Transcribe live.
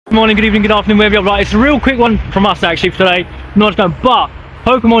Good morning, good evening, good afternoon, wherever you're. Right, it's a real quick one from us actually for today. Not going, but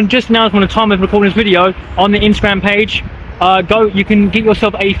Pokemon just announced when the time of recording this video on the Instagram page. You can get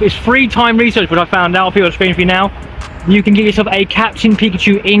yourself it's free time research, which I found out. I'll put it on the screen for you now. You can get yourself a Captain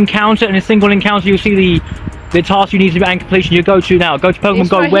Pikachu encounter, and a single encounter you'll see the task you need to do and completion. You go to Pokemon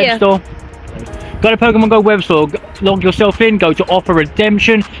Go web store. Go to Pokemon Go web store, log yourself in, go to offer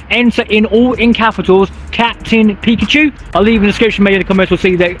redemption, enter in capitals Captain Pikachu. I'll leave in the description, maybe in the comments, we'll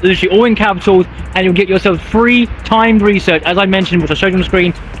see that literally all in capitals, and you'll get yourself free timed research. As I mentioned, which I showed you on the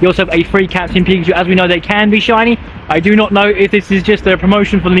screen, get yourself a free Captain Pikachu. As we know, they can be shiny. I do not know if this is just a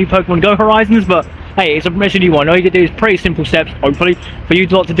promotion for the new Pokemon Go Horizons, but hey, it's a promotion you want. All you can do is pretty simple steps, hopefully, for you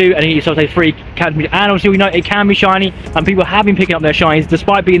to do, and you get yourself a free Captain Pikachu. And obviously, we know it can be shiny, and people have been picking up their shinies,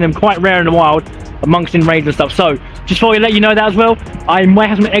 despite being them quite rare in the wild, amongst in raids and stuff. So just thought I'd let you know that as well. I might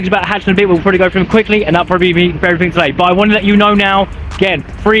have some eggs about hatching in a bit. We'll probably go through them quickly, and that'll probably be for everything today. But I want to let you know now, again,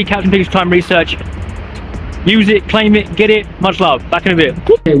 free Captain Pikachu time research. Use it, claim it, get it. Much love. Back in a bit.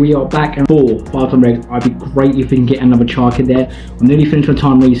 Okay, we are back and 5-time eggs. I'd be great if we can get another shark in there. I'm nearly finished with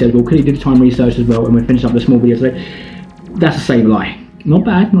time research. We'll quickly do the time research as well, and we'll finish up the small video today. That's a Sableye. Not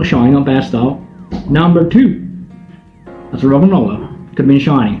bad, not shiny, not bad start. Number 2. That's a Rock and Roller. Could have been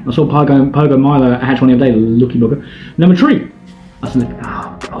shiny. I saw Pogo Milo hatch one the other day, looky bugger. Number 3. That's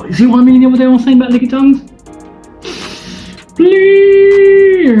you see what I mean the other day I was saying about licky tongues?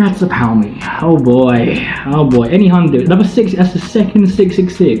 That's a Palmy. Oh boy. Oh boy. Any Hundu. Number 6, that's the second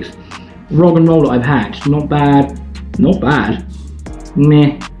 666. Rock and Roller I've hatched. Not bad. Not bad.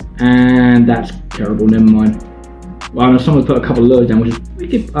 Meh. And that's terrible, never mind. Well, I know someone's put a couple of lures down, which is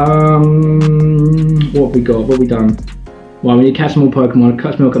wicked. What have we got? What have we done? Well, we need to catch some more Pokemon,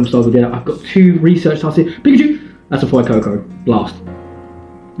 catch some more stars with that. I've got 2 research tasks here. Pikachu! That's a Fuecoco. Blast.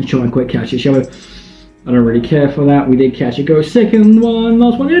 Let's try and quick catch it, shall we? I don't really care for that. We did catch it. Go second one,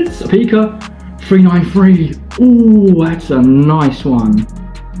 last one. It's a Pika. 393. Ooh, that's a nice one.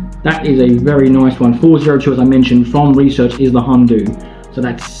 That is a very nice one. 402, as I mentioned, from research is the Hundu. So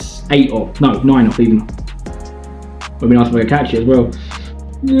that's 8 off. No, 9 off even. Would be nice if I could catch it as well.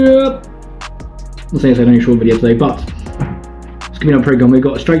 Yep. I'm saying it's only a short video today, but it's gonna be no program. We've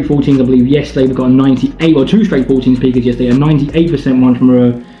got a straight 14s, I believe, yesterday. We've got a 98, or 2 straight 14s Pikas yesterday. A 98% one from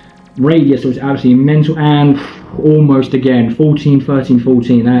a raid yesterday, which is absolutely mental. And almost again, 14, 13,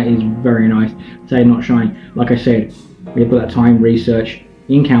 14. That is very nice. Say not shiny. Like I said, we have got that time research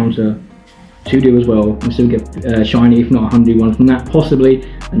encounter to do as well. We'll still get shiny, if not a Hundu one from that, possibly,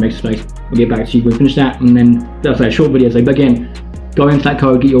 and make space. We'll get back to you. We'll finish that, and then that's a short video today. But again, go into that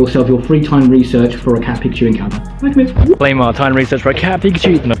code, get yourself your free time research for a Cat Pikachu encounter. Claim our time research for a Cat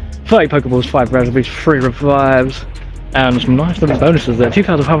Pikachu. 30 Pokeballs, 5 Raspberries, 3 revives, and some nice little bonuses there.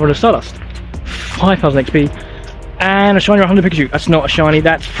 2,500 Stardust, 5,000 XP, and a shiny 100 Pikachu. That's not a shiny,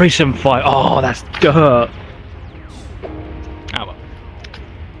 that's 375. Oh, that's dirt. Oh well.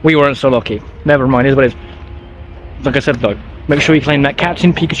 We weren't so lucky. Never mind, here's what it is. Like I said though, make sure you claim that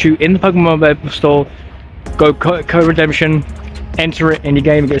Captain Pikachu in the Pokemon web store. Go code redemption, enter it in your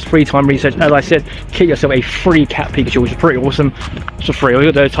game, and get free time research. As I said, get yourself a free Cat Pikachu, which is pretty awesome. It's for free. We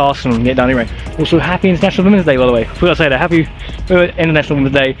got those tasks and we can get done anyway. Also, happy International Women's Day, by the way. I forgot to say that. Happy International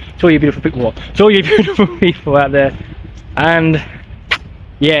Women's Day to all you beautiful people. To all you beautiful people out there. And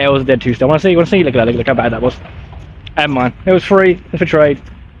yeah, it was a dead Tuesday. I want to see. Look at that. Look how bad that was. And mine. It was free. It's for trade.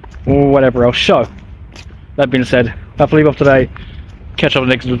 Or whatever else. So that being said, I'll leave off today. Catch up on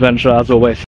the next adventure as always.